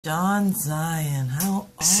John Zion, how old?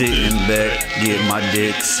 Sitting back, get my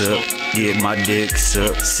dick sucked, get my dick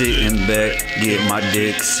sucked. Sitting back, get my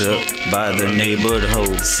dick sucked by the neighborhood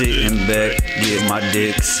hoe. Sitting back, get my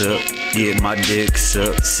dick sucked, get my dick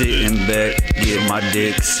sucked. Sitting back, get my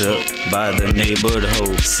dick sucked by the neighborhood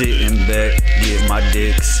hoe. Sitting back, get my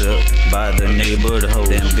dick sucked by the neighborhood hoe.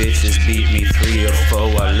 Them bitches beat me 3 or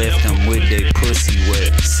 4, I left them with their pussy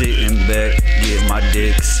wet. Sitting back, get my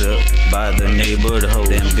dick sucked by the neighborhood hoe.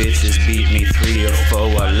 Them bitches beat me 3 or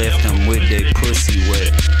 4, I left them with their pussy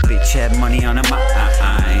wet. Bitch had money on her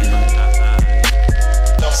mind,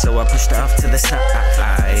 so I pushed her off to the side.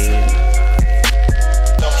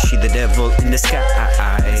 She the devil in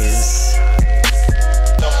disguise.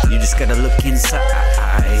 You just gotta look inside.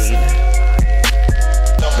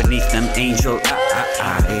 Beneath them angel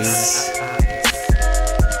eyes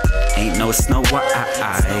ain't no Snow White.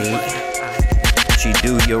 She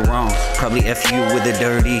do you wrong, probably F you with a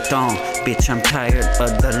dirty thong. Bitch, I'm tired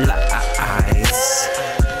of the lies.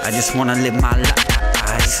 I just wanna live my life.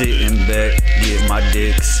 Sitting back, get my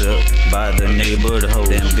dick sucked by the neighborhood hoe.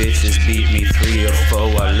 Them bitches beat me 3 or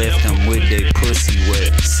 4, I left them with their pussy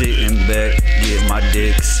wet. Sitting back, get my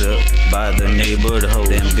dick sucked by the neighborhood hoe.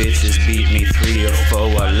 Them bitches beat me 3 or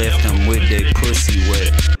 4, I left them with their pussy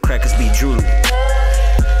wet. Crackers be drooling,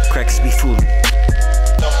 crackers be fooling,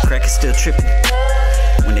 crackers still tripping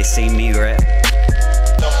when they see me rap.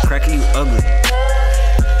 Cracker, you ugly,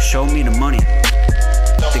 show me the money.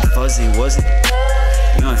 Think fuzzy, was it?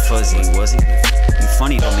 You ain't fuzzy, was it? You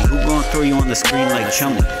funny to me, who gon' throw you on the screen like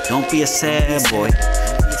chummy? Don't be a sad boy,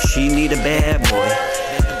 if she need a bad boy,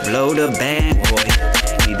 blow the bag boy.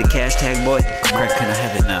 Need the cash tag boy, crack, can I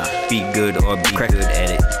have it now? Be good or be crack good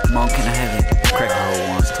at it. Mom, can I have it? Crack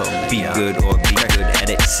hoe once told me, be good or be good at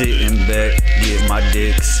it. Sitting back, get my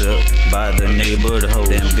dick sucked by the neighborhood hoe.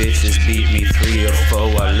 Them bitches beat me 3 or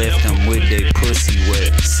 4, I left them with their pussy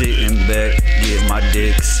wet. Sitting back, get my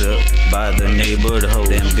dick sucked by the neighborhood hoe.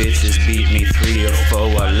 Them bitches beat me 3 or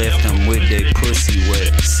 4, I left them with their pussy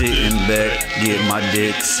wet. Sitting back, get my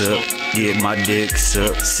dick sucked, get my dick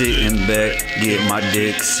sucked. Sitting back, get my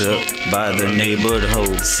dick sucked by the neighborhood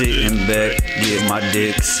hoe. Sitting back, get my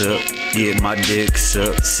dick sucked, get my dick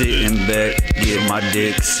sucked. Sitting back, get my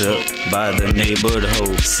dick sucked by the neighborhood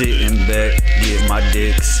hoe. Sitting back, get my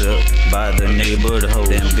dick sucked by the neighborhood hoe.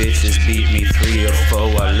 Them bitches beat me 3 or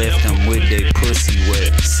 4, I left them with their pussy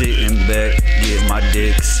wet. Sitting back, get my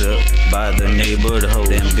dick sucked by the neighborhood hoe.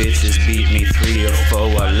 Them bitches beat me 3 or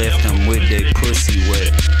 4, I left them with their pussy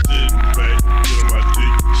wet.